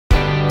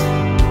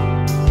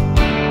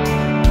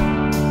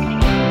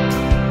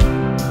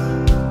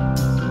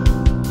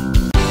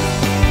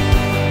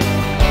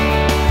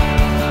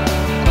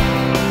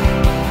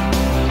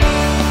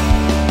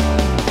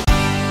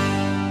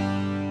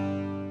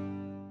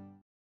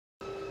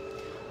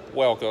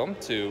welcome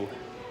to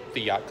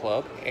the Yacht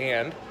Club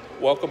and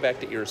welcome back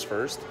to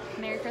EarsFirst.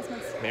 Merry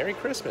Christmas. Merry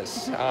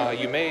Christmas.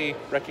 You may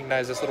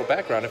recognize this little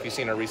background if you've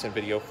seen our recent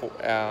video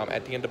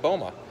at the end of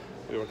Boma.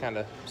 We were kind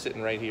of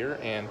sitting right here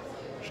and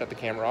shut the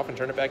camera off and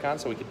turn it back on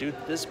so we could do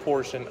this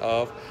portion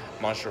of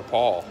Monsieur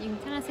Paul. You can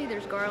kind of see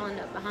there's garland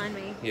up behind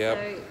me. Yep.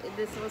 So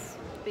this was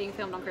being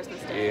filmed on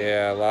Christmas Day.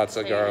 Yeah, lots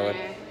of garland.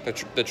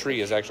 The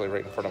tree is actually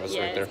right in front of us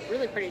right there. It's a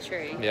really pretty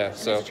tree. Yeah, and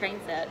so there's a train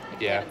set.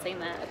 If you haven't seen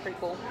that, it's pretty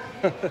cool.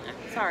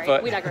 Sorry,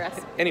 but, we digress.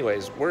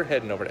 Anyways, we're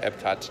heading over to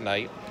Epcot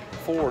tonight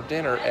for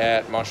dinner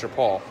at Monsieur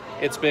Paul.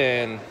 It's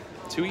been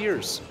 2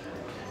 years.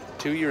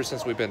 2 years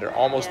since we've been there.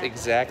 Almost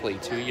exactly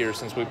 2 years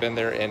since we've been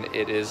there, and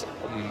it is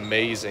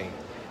amazing.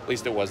 At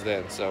least it was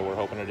then, so we're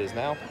hoping it is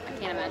now. I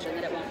can't imagine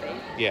that it won't be.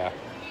 Yeah.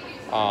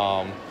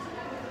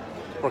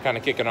 We're kind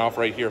of kicking off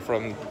right here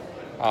from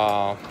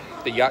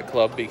the Yacht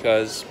Club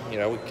because, you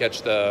know, we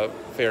catch the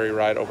ferry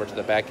ride over to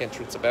the back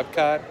entrance of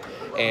Epcot,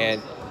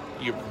 and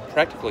you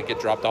practically get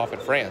dropped off in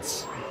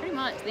France. Pretty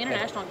much. The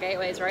international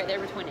gateway is right there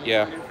between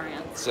England and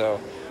France. So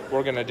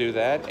we're going to do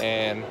that,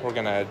 and we're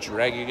going to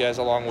drag you guys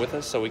along with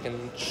us so we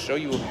can show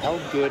you how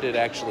good it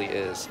actually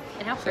is.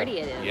 And how pretty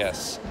it is.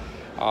 Yes.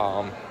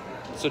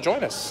 So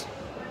join us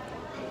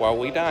while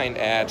we dine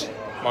at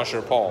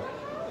Monsieur Paul.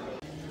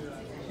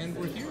 And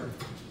we're here.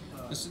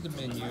 This is the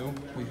menu.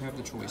 We have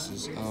the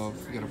choices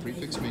of, we got a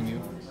prefix menu,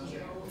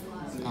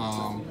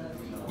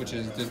 which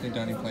is Disney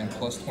Dining Plan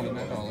plus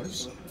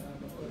 $29.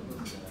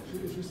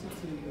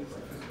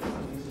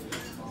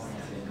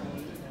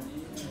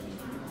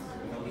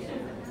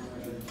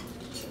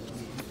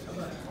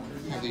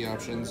 Have the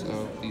options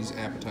of these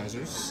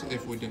appetizers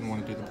if we didn't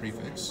want to do the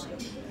prefix.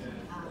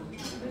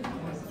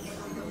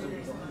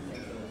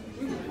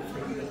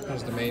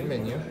 Here's the main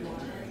menu.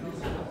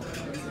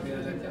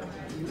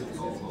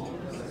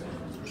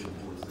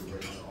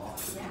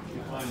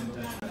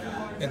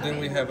 And then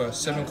we have a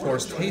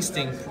 7-course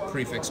tasting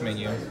prefix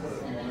menu.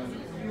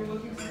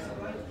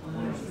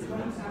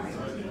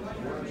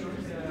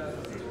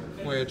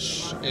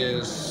 Which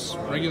is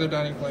regular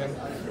dining plan,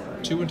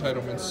 2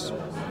 entitlements,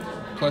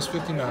 plus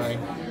 $59,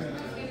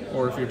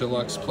 or if you're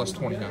deluxe, plus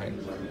 $29.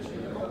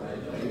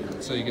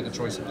 So you get the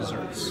choice of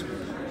desserts.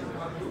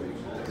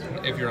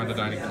 If you're on the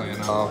dining plan,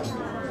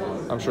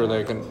 I'm sure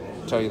they can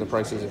tell you the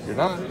prices if you're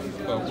not,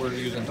 but we're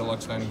using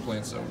deluxe dining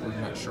plan, so we're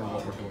not sure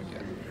what we're doing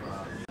yet.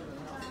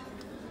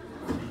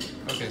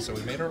 Okay, so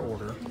we made our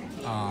order.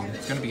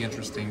 It's going to be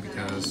interesting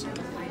because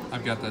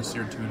I've got the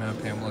seared tuna,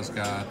 Pamela's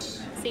got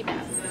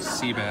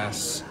sea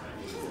bass,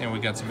 and we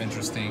got some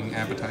interesting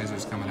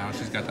appetizers coming out.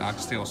 She's got the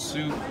oxtail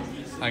soup,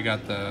 I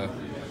got the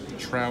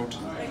trout,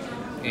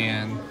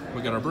 and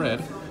we got our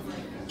bread.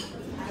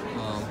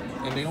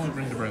 And they only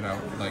bring the bread out,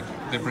 like,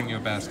 they bring you a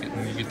basket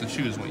and you get to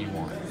choose what you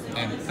want.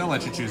 And they'll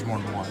let you choose more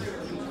than one,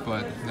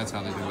 but that's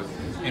how they do it.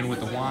 And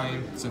with the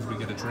wine, since we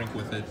get a drink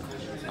with it,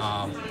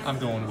 I'm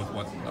going with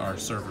what our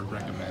server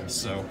recommends,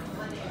 so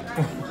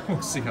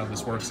we'll see how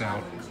this works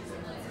out.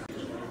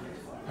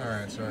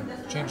 Alright, so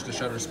I changed the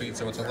shutter speed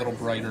so it's a little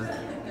brighter.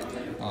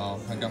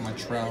 I got my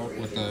trout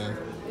with the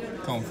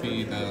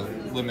confit, the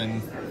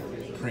lemon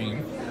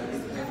cream.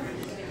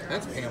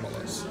 That's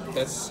Pamela's.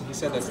 He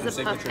said that's their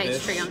signature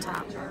dish. Pastry on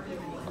top.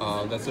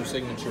 That's their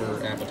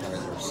signature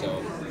appetizer,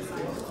 so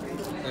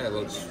that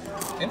looks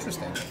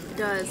interesting. It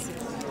does.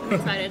 I'm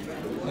excited.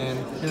 And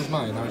here's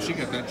mine. Now she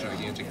got that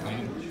gigantic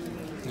thing.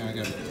 Yeah, I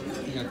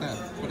got that.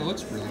 But it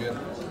looks really good.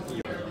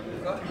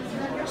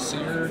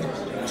 Seared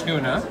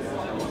tuna.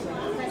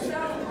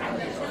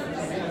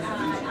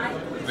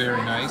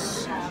 Very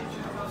nice.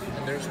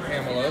 And there's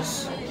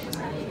Pamela's.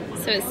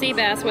 So it's sea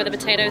bass with the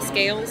potato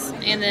scales,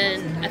 and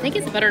then I think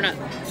it's a butternut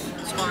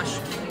squash.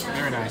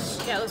 Very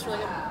nice. Yeah, it looks really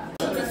good.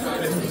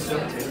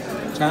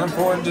 Time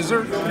for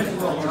dessert.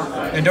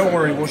 And don't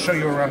worry, we'll show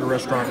you around the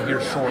restaurant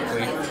here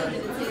shortly.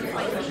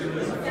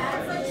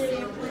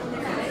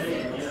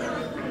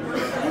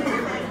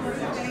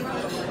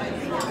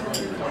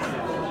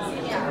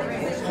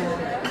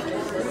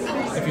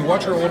 If you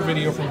watch our old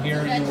video from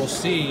here, you will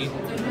see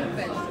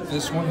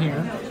this one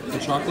here, the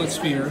chocolate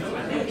sphere.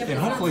 And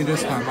hopefully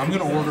this time, I'm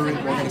going to order it.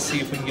 We're going to see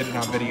if we can get it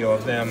on video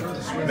of them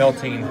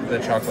melting the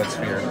chocolate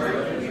sphere.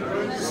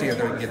 See if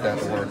they can get that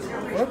to work.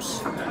 Whoops.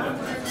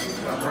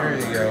 There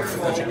you go.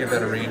 Let you give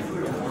that a read.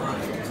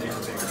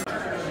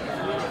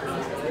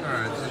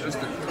 Alright, this is just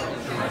a...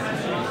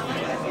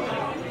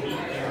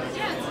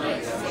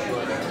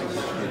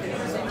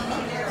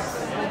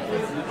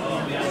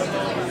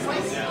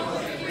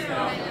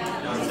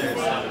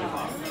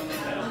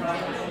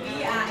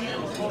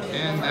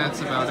 And that's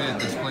about it.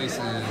 This place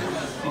is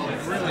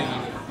really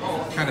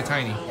kind of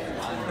tiny.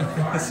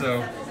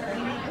 So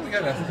we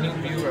got a neat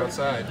view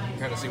outside. You can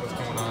kind of see what's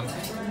going on.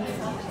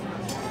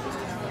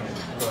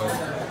 So,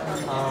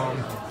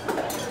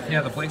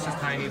 yeah, the place is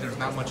tiny. There's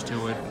not much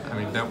to it. I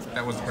mean,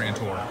 that was the grand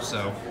tour.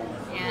 So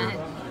yeah,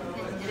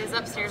 it is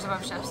upstairs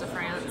above Chefs of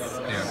France.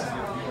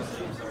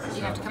 Yeah.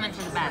 You have to come in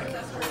from the back.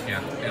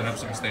 Yeah, and up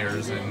some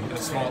stairs and a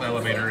small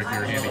elevator if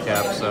you're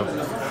handicapped. So,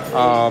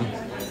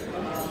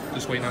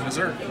 Just waiting on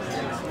dessert.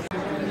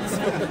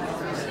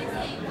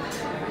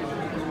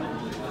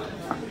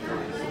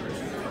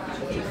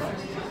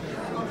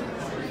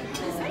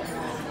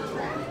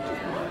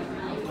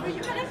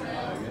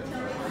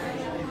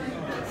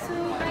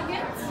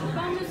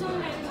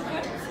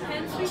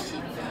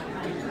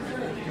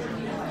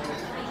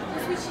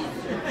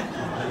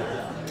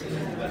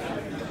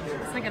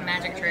 It's like a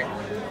magic trick,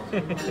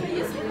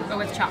 but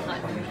with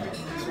chocolate.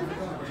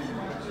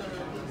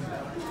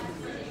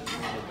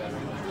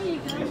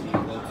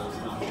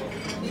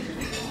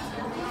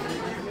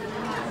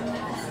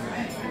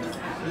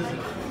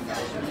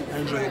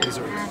 Enjoy your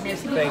dessert.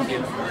 Thank you.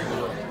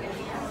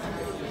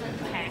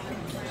 Okay,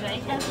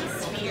 Jake has a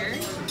sphere.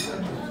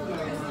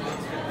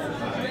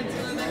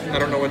 I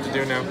don't know what to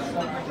do now.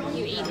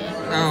 You eat it.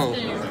 Oh.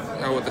 Spoon.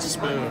 Oh, with a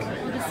spoon.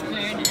 With a spoon,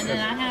 and then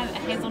I have a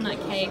hazelnut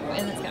cake,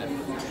 and it's got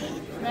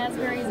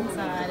raspberries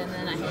inside, and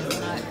then a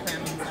hazelnut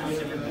creme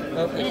inside.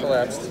 Oh, it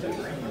collapsed.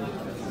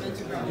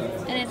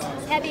 And it's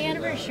happy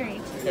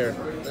anniversary. Here,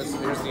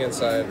 here's the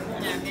inside.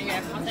 No, here you go.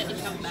 I'll take the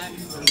shelf back.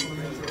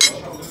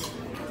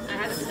 I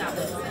haven't stopped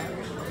it.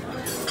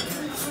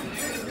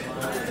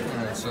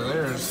 Alright, so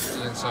there's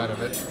the inside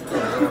of it. Go a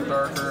little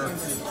darker.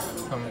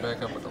 Coming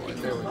back up with the light.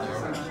 There we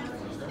go.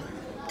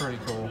 Pretty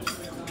cool.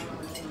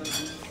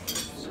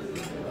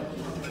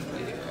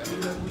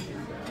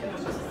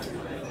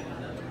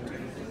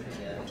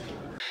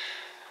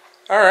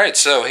 Alright,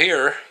 so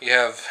here you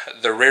have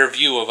the rare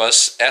view of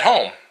us at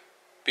home.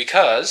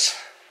 Because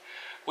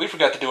we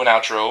forgot to do an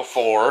outro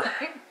for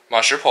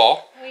Monsieur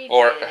Paul.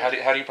 Or how do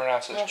you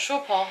pronounce it? Monsieur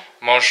Paul.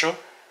 Monsieur?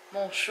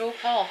 Monsieur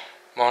Paul.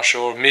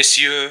 Monsieur,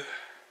 Monsieur,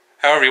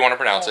 however you want to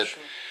pronounce it.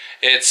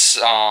 It's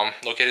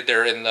located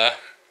there in the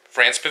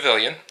France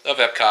Pavilion of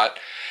Epcot.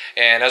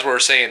 And as we were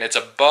saying, it's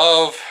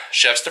above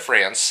Chefs de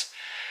France.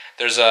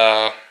 There's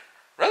a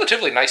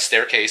relatively nice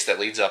staircase that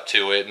leads up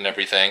to it and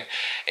everything.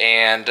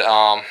 And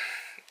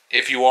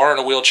if you are in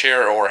a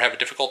wheelchair or have a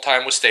difficult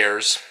time with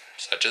stairs,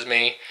 such as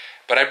me,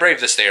 but I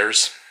braved the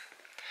stairs.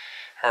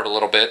 Hurt a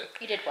little bit.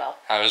 You did well.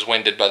 I was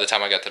winded by the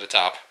time I got to the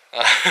top.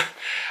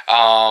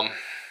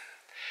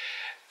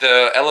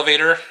 The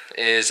elevator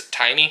is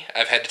tiny.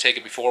 I've had to take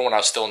it before when I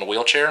was still in the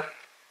wheelchair.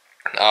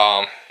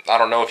 I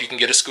don't know if you can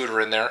get a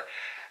scooter in there.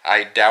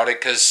 I doubt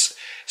it, because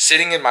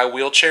sitting in my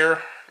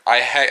wheelchair, I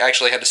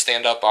actually had to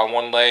stand up on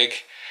one leg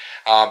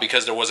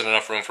because there wasn't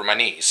enough room for my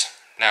knees.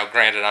 Now,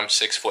 granted, I'm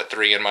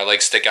 6'3" and my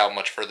legs stick out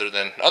much further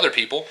than other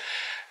people,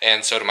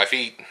 and so do my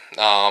feet.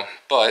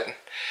 But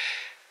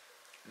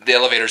the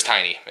elevator's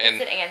tiny,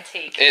 and it's an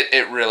antique.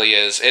 It really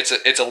is. It's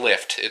a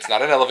lift. It's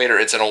not an elevator.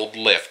 It's an old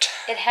lift.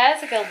 It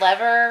has like a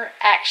lever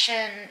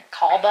action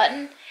call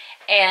button,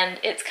 and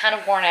it's kind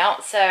of worn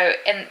out. So,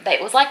 and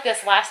it was like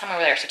this last time we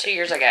were there. So 2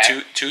 years ago.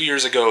 Two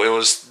years ago, it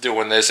was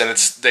doing this, and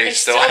they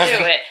still do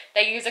haven't. it.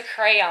 They use a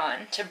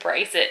crayon to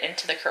brace it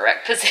into the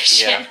correct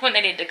position when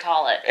they need to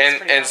call it.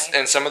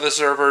 And some of the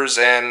servers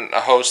and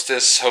a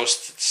hostesses.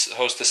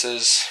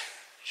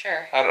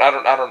 Sure. I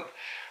don't.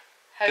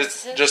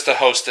 Hostesses? Just a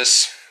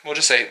hostess. We'll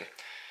just say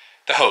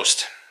the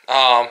host.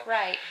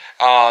 Right.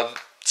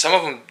 Some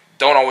of them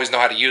don't always know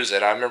how to use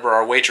it. I remember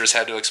our waitress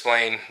had to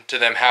explain to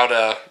them how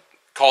to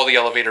call the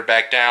elevator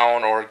back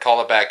down or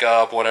call it back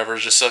up, whatever,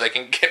 just so they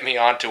can get me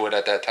onto it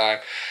at that time.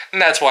 And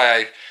that's why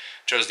I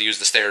chose to use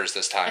the stairs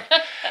this time.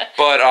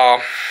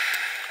 But,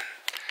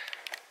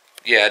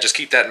 yeah, just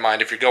keep that in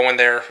mind. If you're going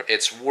there,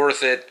 it's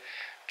worth it.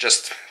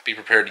 Just be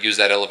prepared to use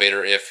that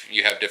elevator if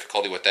you have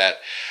difficulty with that.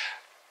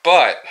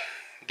 But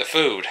the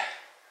food,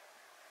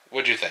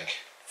 what'd you think?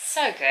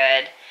 So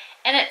good.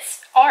 And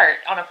it's art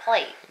on a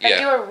plate. They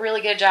do a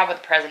really good job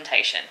with the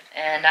presentation.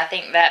 And I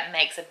think that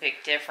makes a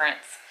big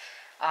difference.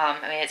 I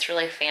mean, it's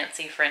really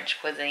fancy French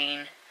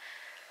cuisine.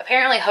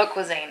 Apparently, haute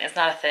cuisine is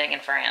not a thing in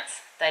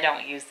France. They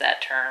don't use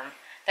that term.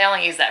 They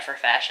only use that for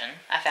fashion.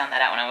 I found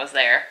that out when I was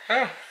there.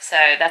 Oh. So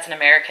that's an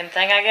American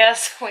thing, I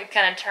guess. We've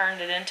kind of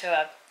turned it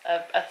into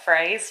a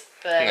phrase.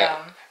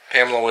 But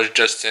Pamela was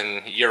just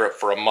in Europe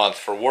for a month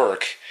for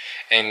work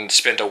and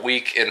spent a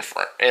week in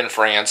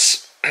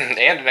France and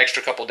an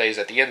extra couple days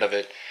at the end of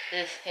it,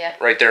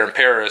 right there in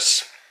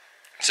Paris.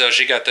 So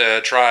she got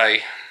to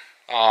try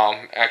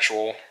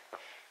actual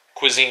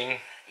cuisine,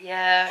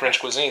 French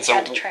cuisine. So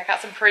got to track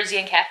out some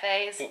Parisian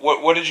cafes.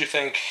 What did you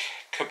think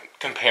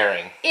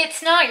comparing?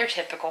 It's not your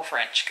typical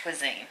French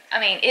cuisine. I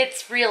mean,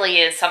 it really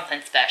is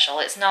something special.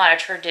 It's not a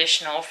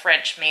traditional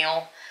French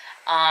meal.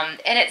 And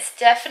it's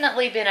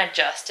definitely been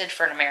adjusted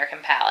for an American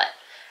palate.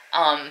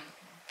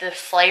 The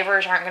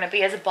flavors aren't going to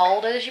be as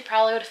bold as you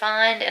probably would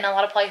find in a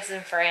lot of places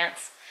in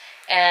France.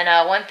 And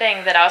one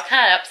thing that I was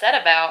kind of upset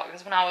about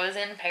was when I was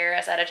in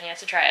Paris, I had a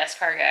chance to try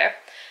escargot.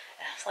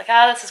 And I was like,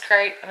 oh, this is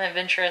great. I'm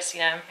adventurous.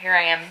 You know, here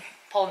I am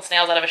pulling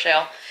snails out of a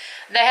shell.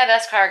 They have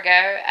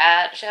escargot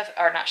at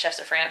not Chefs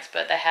de France,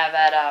 but they have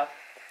at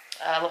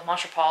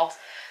Monsieur Paul's.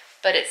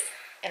 But it's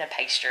in a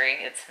pastry.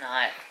 It's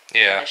not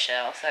in a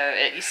shell. So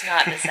it's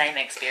not the same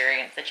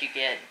experience that you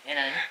get in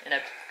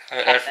a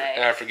cafe.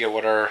 I forget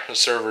what our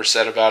server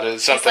said about it.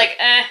 It's like,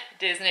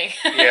 Disney.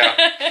 Yeah,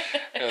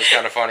 it was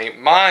kind of funny.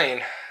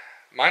 Mine,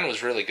 Mine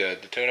was really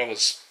good. The tuna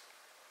was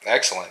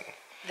excellent.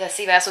 The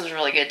sea bass was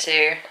really good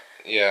too.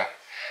 Yeah.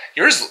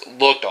 Yours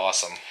looked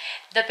awesome.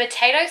 The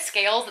potato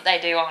scales that they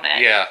do on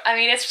it. Yeah. I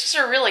mean, it's just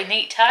a really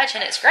neat touch,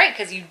 and it's great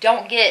because you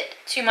don't get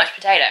too much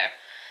potato.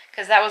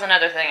 Because that was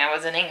another thing. I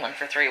was in England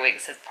for 3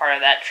 weeks as part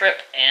of that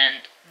trip,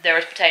 and there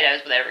was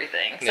potatoes with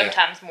everything.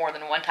 Sometimes more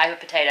than one type of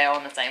potato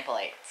on the same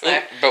plate. So.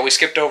 Ooh, but we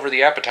skipped over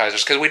the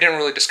appetizers because we didn't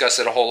really discuss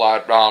it a whole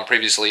lot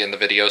previously in the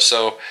video.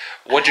 So,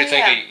 what did you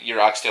think of your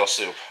oxtail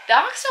soup? The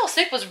oxtail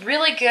soup was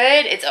really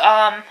good. It's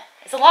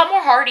a lot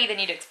more hearty than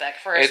you'd expect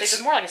for a soup.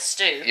 It's more like a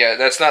stew. Yeah,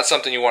 that's not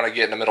something you want to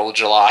get in the middle of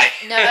July.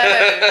 No,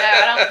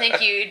 I don't think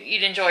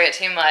you'd enjoy it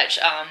too much.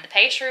 The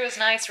pastry was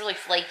nice, really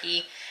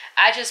flaky.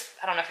 I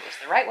don't know if it was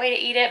the right way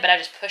to eat it, but I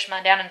just pushed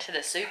mine down into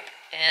the soup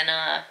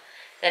and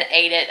then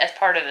ate it as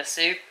part of the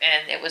soup,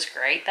 and it was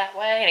great that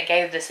way, and it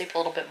gave the soup a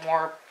little bit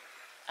more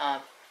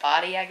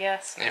body, I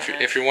guess.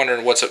 If you're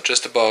wondering what's up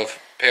just above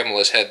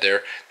Pamela's head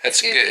there,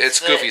 it's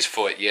Goofy's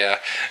foot, yeah.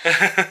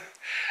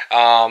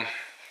 I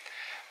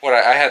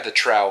had the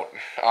trout.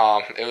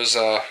 It was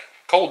a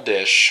cold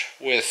dish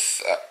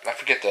with, I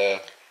forget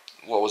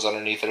what was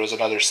underneath it. It was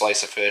another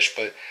slice of fish,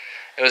 but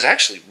it was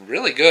actually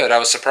really good. I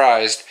was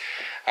surprised.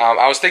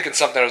 I was thinking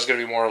something that was going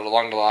to be more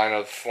along the line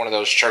of one of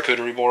those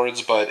charcuterie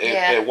boards, but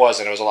it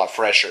wasn't. It was a lot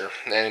fresher,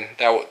 and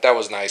that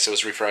was nice. It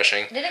was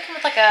refreshing. Did it come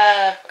with like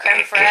a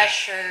creme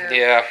fraiche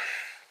or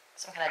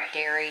some kind of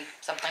dairy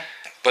something?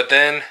 But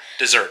then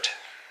dessert.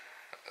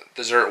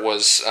 Dessert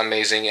was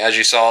amazing. As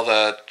you saw,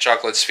 the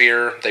chocolate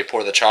sphere, they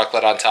pour the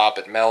chocolate on top.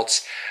 It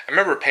melts. I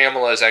remember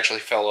Pamela's actually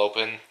fell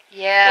open.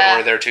 Yeah. When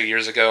we were there 2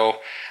 years ago.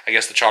 I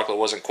guess the chocolate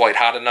wasn't quite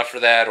hot enough for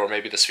that, or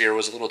maybe the sphere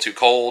was a little too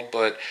cold.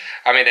 But,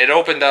 I mean, it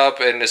opened up,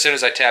 and as soon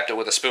as I tapped it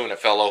with a spoon, it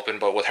fell open.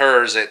 But with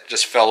hers, it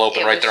just fell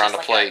open right there on the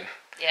plate.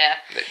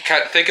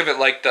 Think of it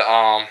like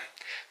the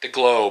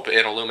globe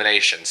in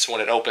Illuminations, when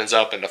it opens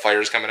up and the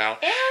fire's coming out.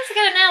 Yeah, that's a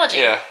good analogy.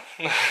 Yeah.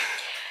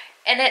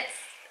 And it's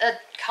a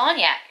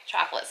cognac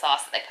chocolate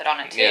sauce that they put on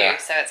it, too.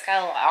 So it's got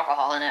a little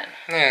alcohol in it.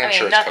 Yeah,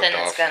 I mean, nothing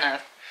that's going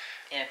to...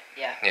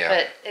 Yeah.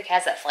 But it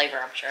has that flavor,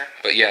 I'm sure.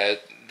 But yeah,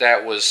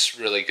 that was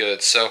really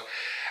good. So,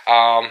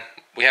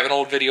 we have an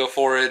old video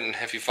for it, and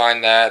if you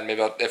find that,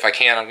 maybe if I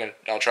can,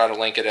 I'll try to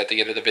link it at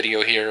the end of the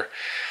video here.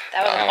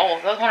 That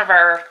was that was one of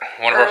our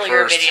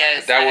earlier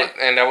videos.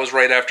 That was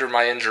right after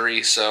my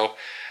injury. So,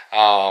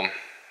 I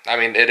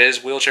mean, it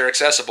is wheelchair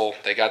accessible.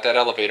 They got that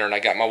elevator, and I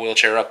got my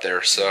wheelchair up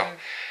there. So,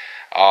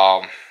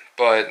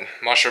 but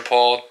Monsieur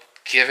Paul,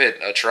 give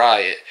it a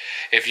try.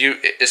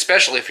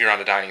 Especially if you're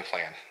on a dining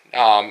plan.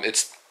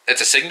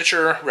 It's a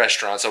signature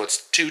restaurant, so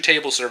it's 2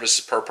 table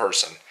services per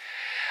person.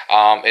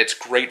 It's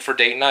great for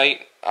date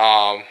night,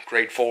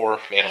 great for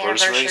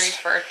anniversaries,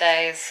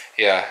 birthdays.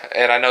 Yeah,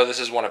 and I know this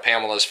is one of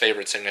Pamela's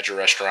favorite signature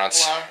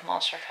restaurants. Love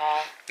Monsieur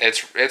Paul.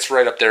 It's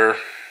right up there.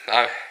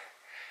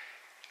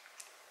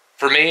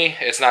 For me,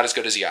 it's not as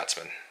good as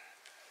Yachtsman,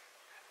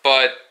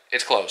 but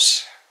it's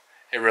close.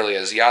 It really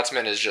is.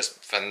 Yachtsman is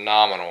just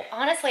phenomenal.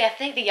 Honestly, I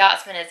think the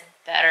Yachtsman is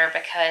better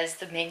because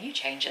the menu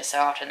changes so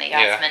often. The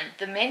Yachtsman,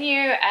 the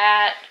menu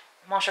at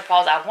Monsieur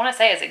Paul's, I want to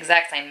say, is the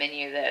exact same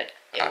menu that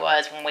it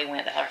was when we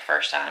went the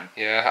first time.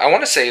 Yeah, I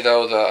want to say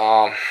though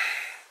the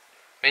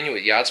menu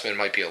at Yachtsman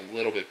might be a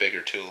little bit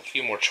bigger too, a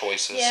few more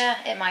choices. Yeah,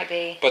 it might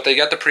be. But they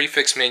got the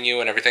prefix menu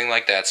and everything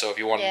like that. So if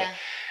you want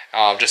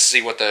to just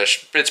see what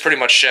it's pretty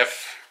much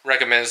chef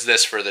recommends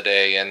this for the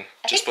day and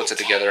just puts it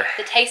together.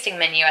 The tasting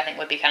menu I think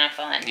would be kind of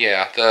fun.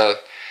 Yeah, the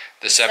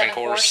 7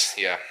 course.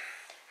 Yeah.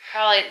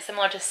 Probably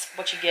similar to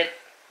what you get,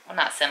 well,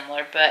 not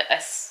similar, but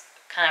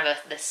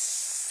the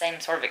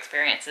same sort of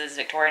experience as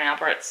Victoria and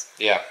Albert's.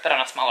 Yeah. But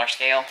on a smaller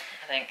scale,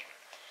 I think.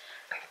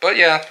 But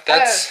yeah,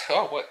 that's...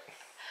 what?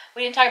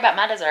 We didn't talk about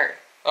my dessert.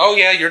 Oh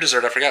yeah, your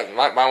dessert. I forgot.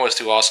 Mine was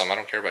too awesome. I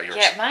don't care about yours.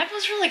 Yeah, mine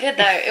was really good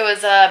though. It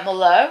was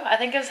Malo, I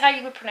think is how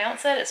you would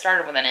pronounce it. It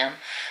started with an M.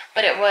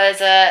 But it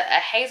was a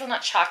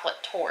hazelnut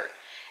chocolate torte.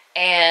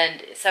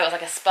 And so it was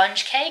like a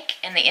sponge cake,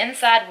 and the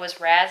inside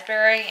was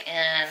raspberry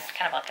and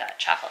kind of like a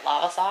chocolate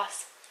lava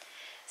sauce.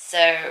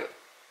 So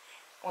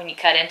when you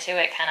cut into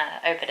it, kind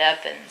of opened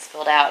up and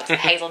spilled out. It was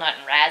hazelnut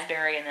and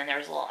raspberry, and then there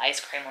was a little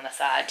ice cream on the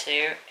side too.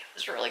 It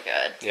was really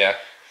good. Yeah.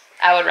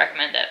 I would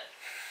recommend it.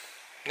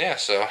 Yeah,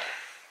 so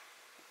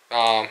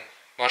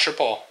Monsieur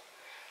Paul,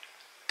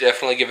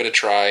 definitely give it a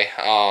try.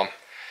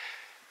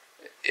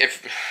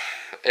 If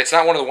it's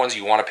not one of the ones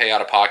you want to pay out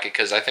of pocket,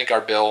 because I think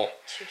our bill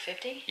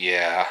 $250.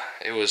 Yeah,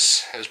 it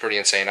was pretty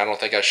insane. I don't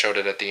think I showed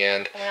it at the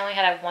end. We only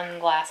had one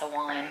glass of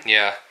wine.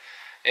 Yeah,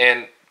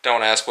 and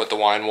don't ask what the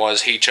wine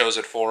was. He chose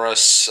it for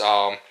us.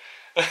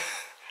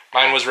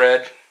 Mine was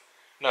red.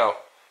 No,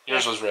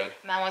 yours was red.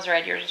 Mine was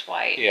red. Yours was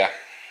white. Yeah.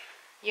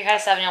 You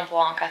had a Sauvignon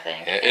Blanc, I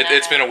think. Yeah,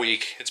 it's been a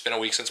week. It's been a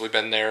week since we've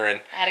been there,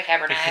 and I had a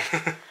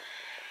Cabernet.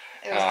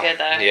 It was good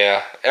though.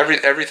 Yeah,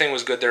 everything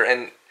was good there.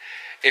 And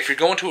if you're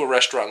going to a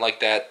restaurant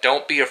like that,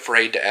 don't be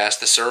afraid to ask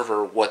the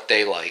server what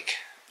they like.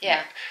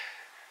 Yeah.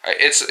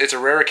 It's a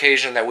rare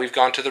occasion that we've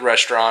gone to the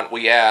restaurant,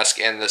 we ask,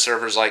 and the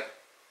server's like,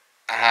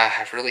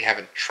 I really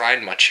haven't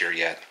tried much here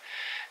yet.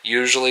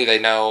 Usually they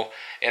know.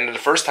 And the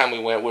first time we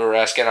went, we were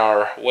asking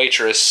our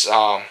waitress,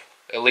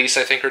 Elise,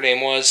 I think her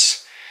name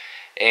was,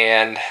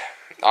 and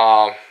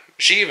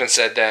she even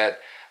said that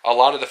a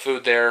lot of the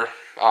food there,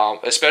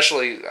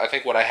 especially I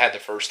think what I had the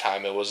first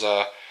time, it was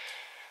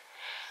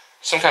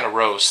some kind of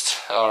roast,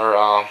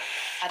 or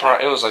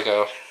it was like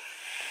it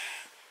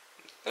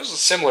was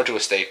similar to a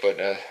steak, but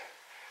I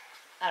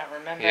don't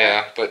remember.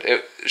 Yeah, but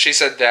she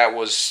said that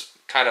was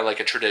kind of like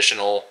a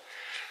traditional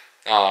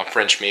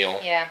French meal.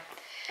 Yeah.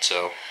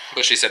 So,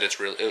 but she said it's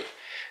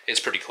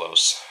pretty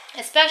close.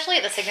 Especially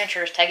at the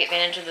signatures, take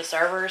advantage of the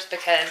servers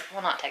because,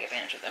 well, not take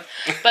advantage of them,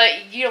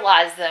 but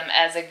utilize them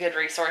as a good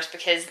resource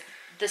because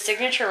the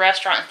signature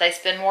restaurants, they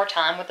spend more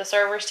time with the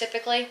servers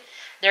typically.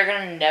 They're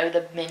going to know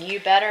the menu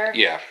better.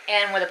 Yeah.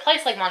 And with a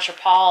place like Monsieur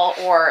Paul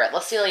or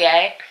Le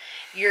Cellier,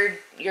 you're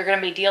going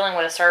to be dealing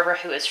with a server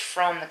who is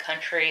from the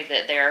country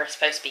that they're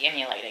supposed to be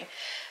emulating.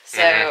 So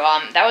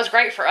that was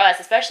great for us,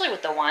 especially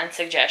with the wine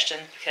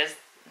suggestions because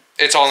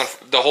it's all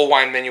the whole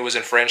wine menu was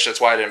in French.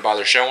 That's why I didn't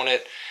bother showing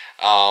it.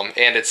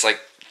 And it's like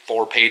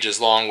 4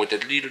 pages long with a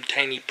little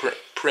tiny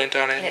print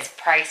on it. And it's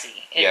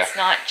pricey. It's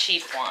not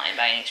cheap wine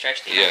by any stretch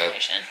of the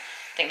imagination.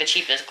 I think the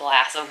cheapest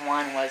glass of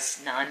wine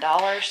was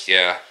 $9.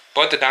 Yeah.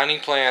 But the dining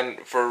plan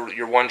for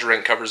your one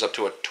drink covers up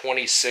to a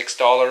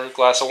 $26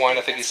 glass of wine,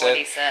 I think he said. What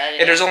he said.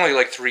 And there's only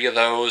like 3 of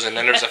those, and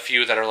then there's a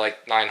few that are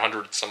like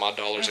 $900 some odd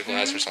dollars a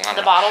glass or something.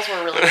 The bottles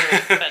were really, really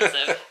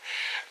expensive.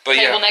 But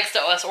the table next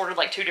to us ordered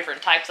like 2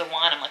 different types of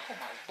wine. I'm like, oh my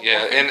God.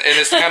 Yeah, and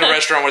it's the kind of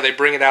restaurant where they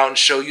bring it out and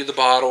show you the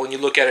bottle, and you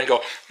look at it and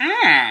go,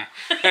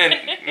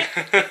 And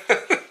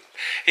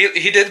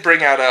he did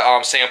bring out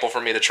a sample for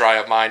me to try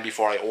of mine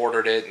before I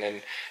ordered it,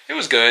 and it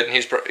was good.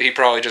 He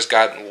probably just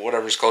got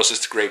whatever's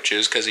closest to grape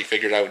juice because he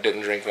figured I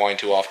didn't drink wine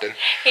too often.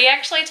 He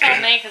actually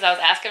told me, because I was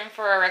asking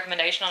for a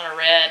recommendation on a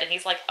red, and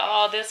he's like,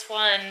 oh, this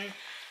one,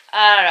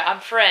 I don't know,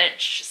 I'm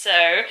French, so,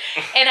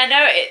 and I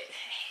know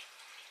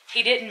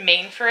he didn't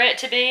mean for it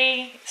to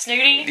be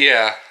snooty.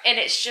 Yeah. And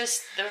it's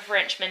just the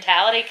French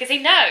mentality, because he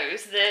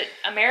knows that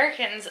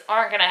Americans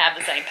aren't going to have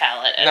the same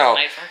palate as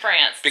somebody from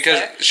France. Because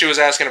she was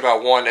asking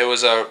about one, it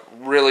was a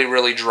really,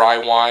 really dry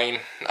wine.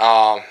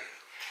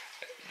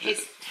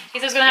 He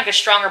says it's going to have a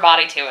stronger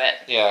body to it.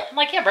 Yeah. I'm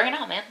like, yeah, bring it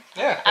on, man.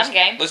 Yeah. I'm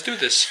game. Let's do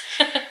this.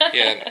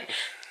 Yeah.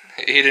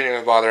 He didn't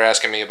even bother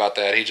asking me about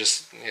that. He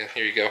just,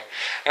 here you go.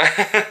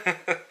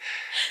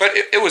 But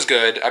it was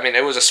good. I mean,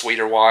 it was a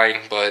sweeter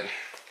wine,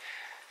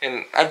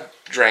 and I've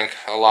drank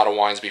a lot of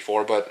wines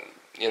before, but,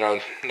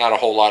 not a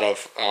whole lot of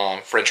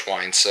French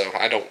wines, so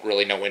I don't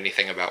really know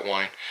anything about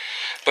wine.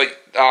 But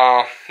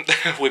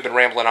we've been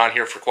rambling on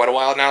here for quite a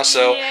while now,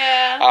 so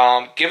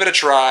give it a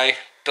try.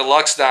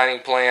 Deluxe dining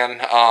plan,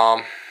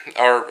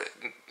 or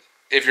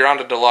if you're on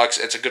the deluxe,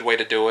 it's a good way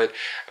to do it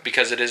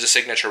because it is a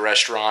signature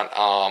restaurant.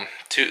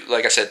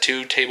 Like I said,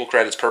 2 table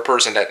credits per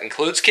person. That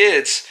includes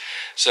kids.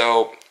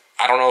 So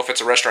I don't know if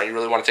it's a restaurant you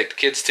really want to take the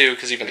kids to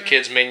because even the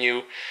kids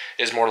menu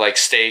is more like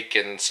steak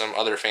and some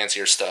other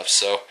fancier stuff.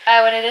 So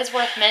and it is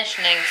worth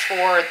mentioning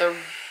for the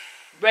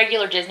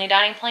regular Disney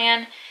dining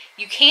plan,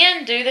 you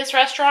can do this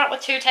restaurant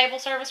with 2 table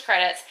service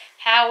credits.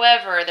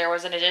 However, there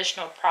was an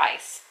additional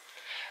price.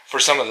 For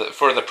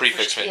the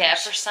prefix menus.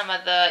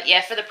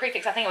 Yeah, for the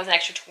prefix, I think it was an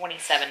extra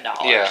 $27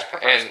 per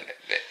person.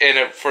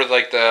 And for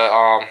like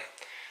the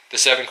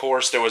 7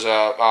 course, there was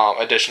a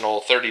additional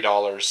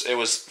 $30. It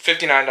was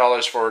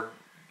 $59 for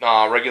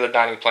regular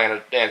dining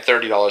plan and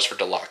 $30 for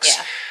deluxe.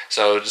 Yeah.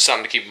 So just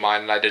something to keep in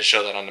mind, and I did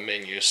show that on the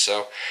menu.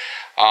 So,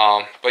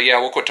 but yeah,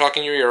 we'll quit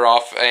talking your ear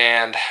off,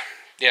 and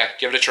yeah,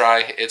 give it a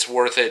try. It's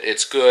worth it.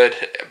 It's good.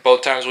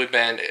 Both times we've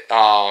been,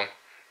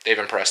 they've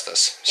impressed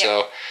us. Yep.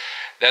 So.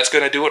 That's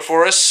going to do it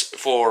for us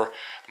for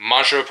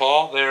Monsieur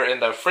Paul there in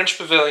the French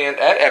Pavilion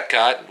at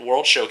Epcot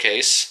World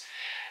Showcase.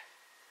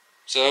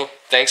 So,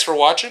 thanks for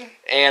watching,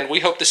 and we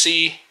hope to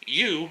see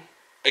you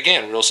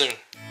again real soon.